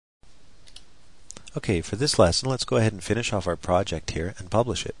Okay, for this lesson, let's go ahead and finish off our project here and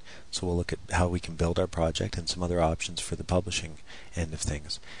publish it. So we'll look at how we can build our project and some other options for the publishing end of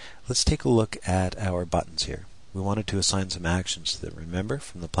things. Let's take a look at our buttons here. We wanted to assign some actions to them, remember,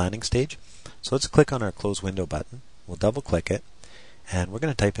 from the planning stage. So let's click on our Close Window button. We'll double click it, and we're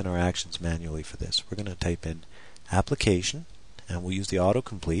going to type in our actions manually for this. We're going to type in Application, and we'll use the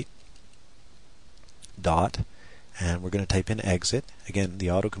autocomplete, dot, and we're going to type in Exit. Again, the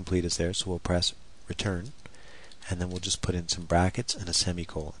autocomplete is there, so we'll press Return, and then we'll just put in some brackets and a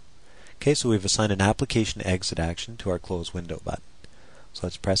semicolon. Okay, so we've assigned an application exit action to our Close Window button. So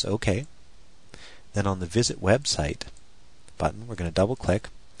let's press OK. Then on the Visit Website button, we're going to double click,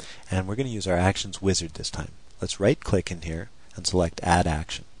 and we're going to use our Actions wizard this time. Let's right click in here and select Add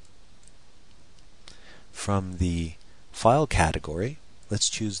Action. From the File category, let's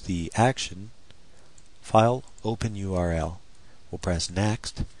choose the action File Open URL. We'll press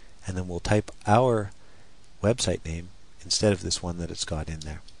Next, and then we'll type our website name instead of this one that it's got in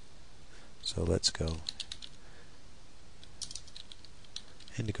there. So let's go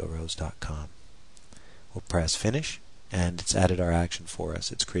indigorose.com. We'll press Finish, and it's added our action for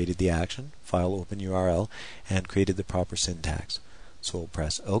us. It's created the action, File Open URL, and created the proper syntax. So we'll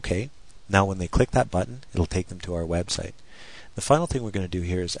press OK. Now when they click that button, it'll take them to our website. The final thing we're going to do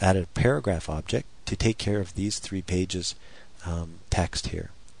here is add a paragraph object to take care of these 3 pages text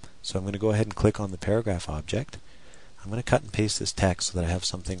here. So I'm going to go ahead and click on the paragraph object. I'm going to cut and paste this text so that I have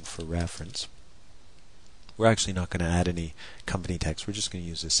something for reference. We're actually not going to add any company text. We're just going to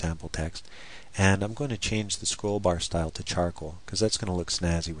use this sample text. And I'm going to change the scroll bar style to charcoal because that's going to look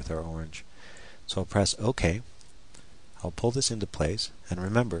snazzy with our orange. So I'll press OK. I'll pull this into place, and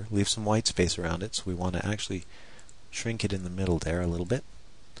remember, leave some white space around it, so we want to actually shrink it in the middle there a little bit.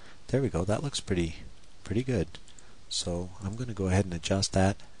 There we go. That looks pretty good. So I'm going to go ahead and adjust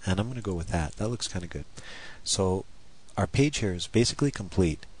that, and I'm going to go with that. That looks kind of good. So our page here is basically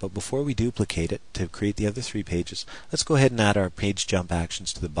complete, but before we duplicate it to create the other 3 pages, let's go ahead and add our page jump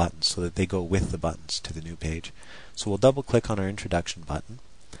actions to the buttons so that they go with the buttons to the new page. So we'll double click on our introduction button,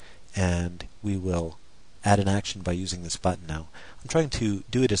 and we will add an action by using this button now. I'm trying to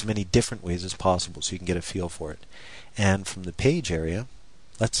do it as many different ways as possible so you can get a feel for it. And from the page area,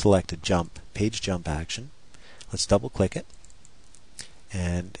 let's select a page jump action. Let's double click it,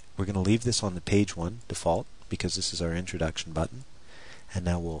 and we're going to leave this on the page 1 default because this is our introduction button. And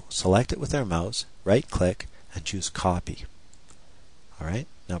now we'll select it with our mouse, right click, and choose Copy. Alright,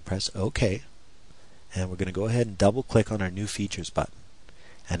 now press OK, and we're going to go ahead and double click on our New Features button.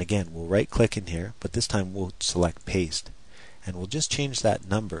 And again, we'll right click in here, but this time we'll select Paste. And we'll just change that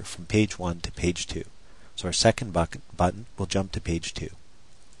number from page 1 to page 2. So our second button will jump to page 2.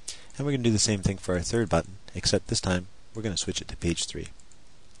 And we're going to do the same thing for our third button, except this time we're going to switch it to page 3.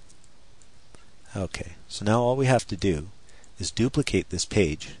 Okay, so now all we have to do is duplicate this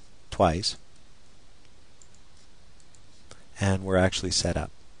page twice, and we're actually set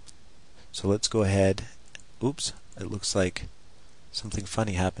up. So let's go ahead. Oops, it looks like something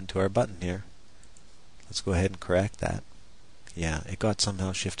funny happened to our button here. Let's go ahead and correct that. Yeah, it got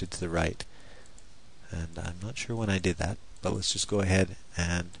somehow shifted to the right, and I'm not sure when I did that, but let's just go ahead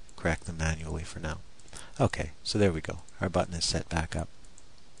and correct them manually for now. Okay, so there we go. Our button is set back up.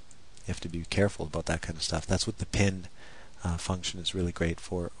 You have to be careful about that kind of stuff. That's what the pin function is really great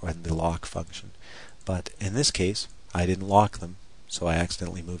for, and the lock function. But in this case, I didn't lock them, so I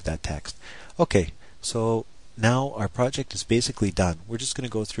accidentally moved that text. Okay, so now our project is basically done. We're just going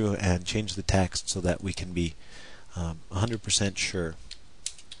to go through and change the text so that we can be 100% sure.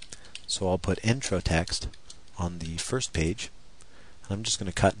 So I'll put intro text on the first page. I'm just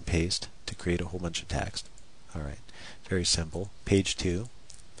going to cut and paste to create a whole bunch of text. Alright, very simple. Page 2,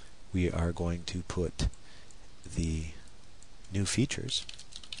 we are going to put the new features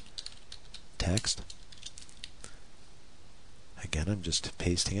text. Again, I'm just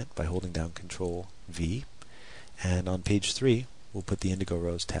pasting it by holding down Control V. And on page 3, we'll put the Indigo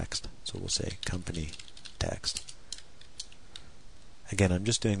Rose text. So we'll say company text. Again, I'm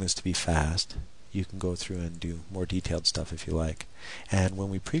just doing this to be fast. You can go through and do more detailed stuff if you like. And when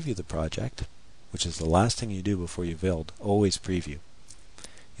we preview the project, which is the last thing you do before you build, always preview.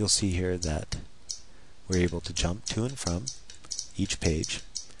 You'll see here that we're able to jump to and from each page.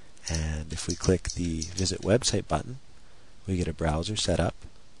 And if we click the Visit Website button, we get a browser set up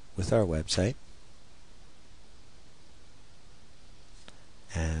with our website.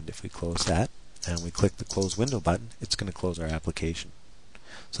 And if we close that and we click the Close Window button, it's going to close our application.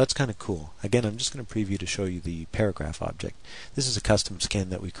 So that's kind of cool. Again, I'm just going to preview to show you the paragraph object. This is a custom skin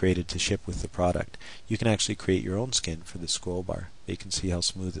that we created to ship with the product. You can actually create your own skin for the scroll bar. You can see how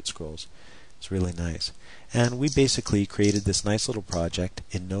smooth it scrolls. It's really nice. And we basically created this nice little project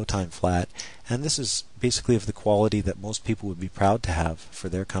in no time flat, and this is basically of the quality that most people would be proud to have for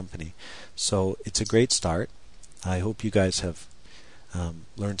their company. So it's a great start. I hope you guys have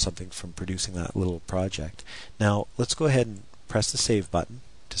learned something from producing that little project. Now let's go ahead and press the save button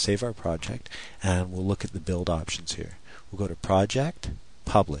to save our project, and we'll look at the build options here. We'll go to Project,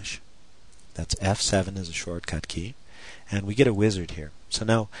 Publish. That's F7 as a shortcut key. And we get a wizard here. So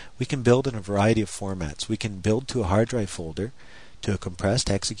now we can build in a variety of formats. We can build to a hard drive folder, to a compressed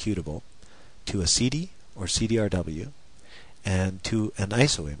executable, to a CD or CDRW, and to an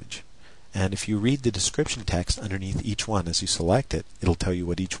ISO image. And if you read the description text underneath each one as you select it, it'll tell you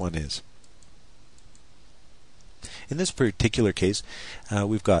what each one is. In this particular case,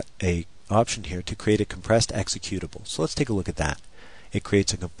 we've got an option here to create a compressed executable. So let's take a look at that. It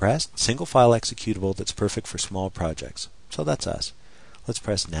creates a compressed single file executable that's perfect for small projects. So that's us. Let's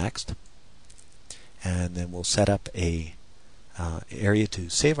press Next, and then we'll set up a area to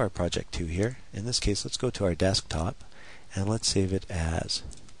save our project to here. In this case, let's go to our desktop, and let's save it as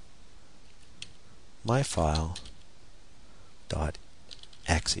myfile.exe.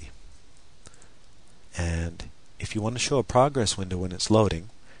 And if you want to show a progress window when it's loading,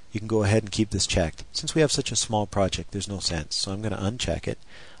 you can go ahead and keep this checked. Since we have such a small project, there's no sense. So I'm going to uncheck it.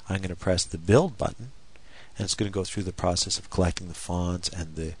 I'm going to press the Build button, and it's going to go through the process of collecting the fonts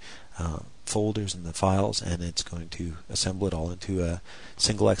and the folders and the files, and it's going to assemble it all into a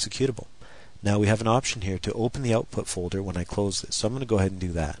single executable. Now we have an option here to open the output folder when I close this. So I'm going to go ahead and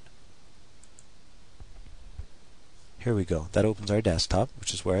do that. Here we go. That opens our desktop,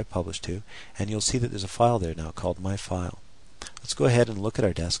 which is where I published to, and you'll see that there's a file there now called My File. Let's go ahead and look at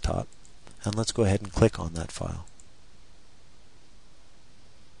our desktop, and let's go ahead and click on that file.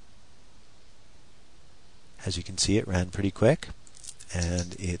 As you can see, it ran pretty quick,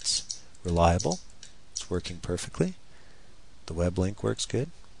 and it's reliable. It's working perfectly. The web link works good.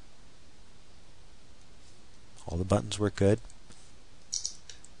 All the buttons work good,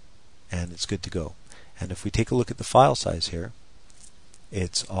 and it's good to go. And if we take a look at the file size here,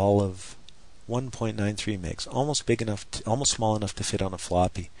 it's all of 1.93 megs, almost big enough, almost small enough to fit on a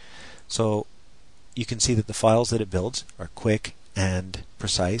floppy. So you can see that the files that it builds are quick and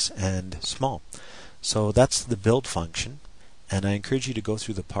precise and small. So that's the build function, and I encourage you to go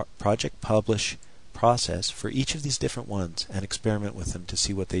through the project publish process for each of these different ones and experiment with them to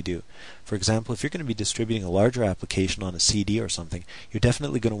see what they do. For example, if you're going to be distributing a larger application on a CD or something, you're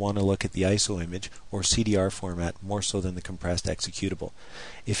definitely going to want to look at the ISO image or CDR format more so than the compressed executable.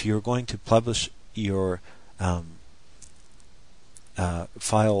 If you're going to publish your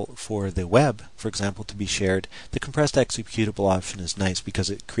file for the web, for example, to be shared, the compressed executable option is nice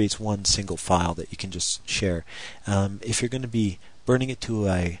because it creates one single file that you can just share. If you're going to be burning it to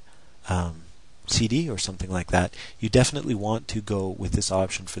a CD or something like that, you definitely want to go with this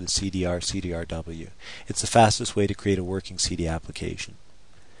option for the CDR, CDRW. It's the fastest way to create a working CD application.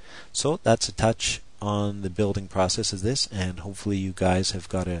 So that's a touch on the building process of this, and hopefully you guys have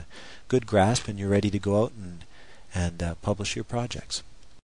got a good grasp and you're ready to go out and publish your projects.